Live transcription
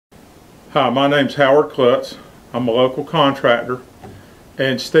Hi, my name's Howard Kluttz. I'm a local contractor,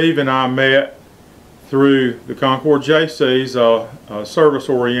 and Steve and I met through the Concord Jaycees, a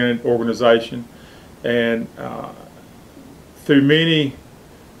service-oriented organization, and through many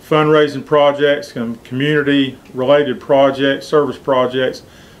fundraising projects and community-related projects, service projects,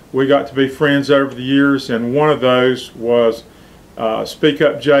 we got to be friends over the years, and one of those was Speak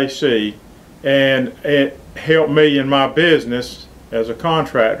Up JC, and it helped me in my business as a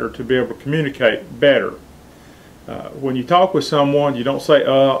contractor to be able to communicate better. When you talk with someone, you don't say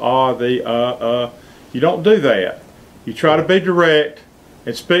you don't do that. You try to be direct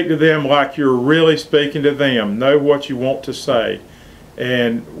and speak to them like you're really speaking to them. Know what you want to say.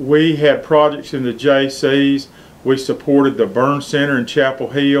 And we had projects in the Jaycees. We supported the burn center in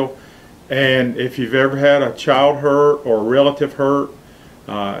Chapel Hill, and if you've ever had a child hurt or a relative hurt,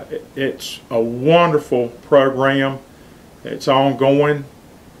 it's a wonderful program. It's ongoing,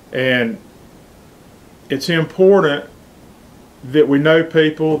 and it's important that we know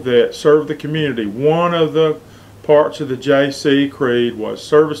people that serve the community. One of the parts of the JC Creed was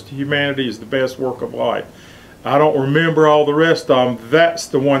service to humanity is the best work of life. I don't remember all the rest of them. That's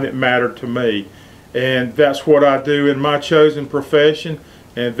the one that mattered to me, and that's what I do in my chosen profession,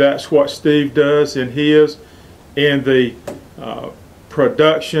 and that's what Steve does in his, in the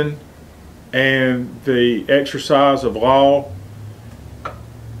production and the exercise of law.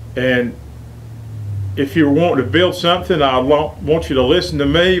 And if you're wanting to build something, I want you to listen to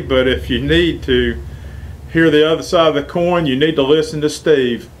me, but if you need to hear the other side of the coin, you need to listen to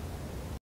Steve.